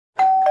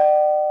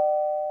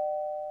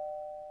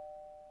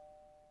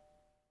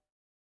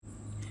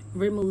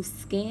Remove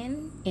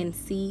skin and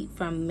seed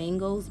from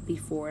mangoes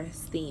before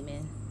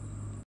steaming.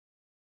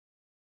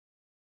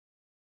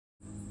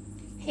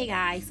 Hey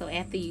guys, so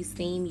after you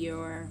steam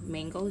your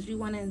mangoes, you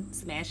want to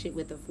smash it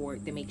with a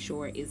fork to make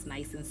sure it's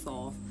nice and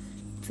soft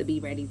to be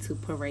ready to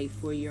puree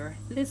for your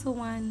little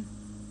one.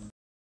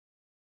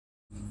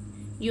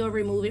 You'll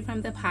remove it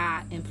from the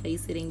pot and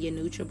place it in your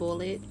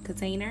NutriBullet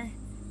container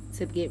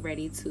to get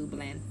ready to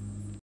blend.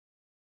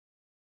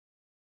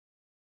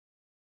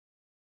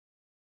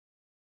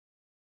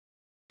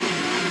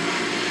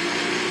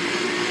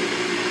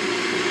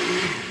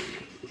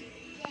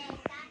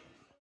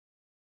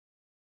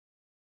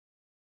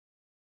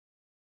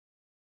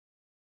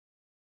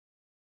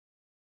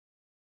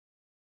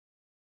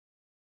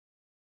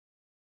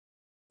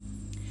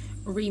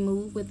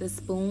 Remove with a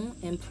spoon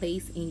and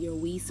place in your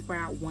wheat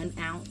sprout 1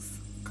 ounce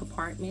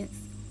compartments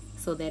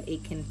so that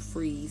it can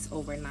freeze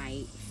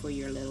overnight for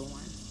your little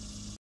one.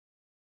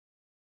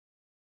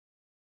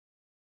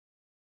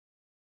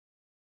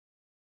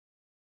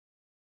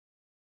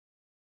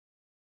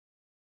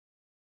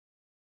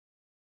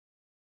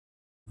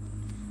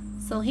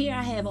 So here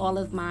I have all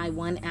of my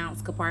 1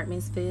 ounce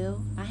compartments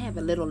filled. I have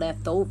a little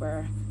left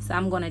over, so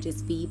I'm going to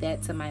just feed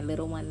that to my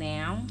little one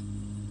now.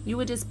 You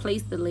would just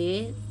place the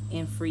lid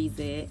and freeze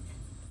it.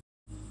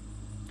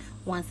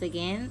 Once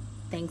again,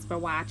 thanks for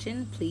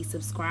watching. Please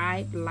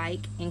subscribe, like,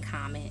 and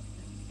comment.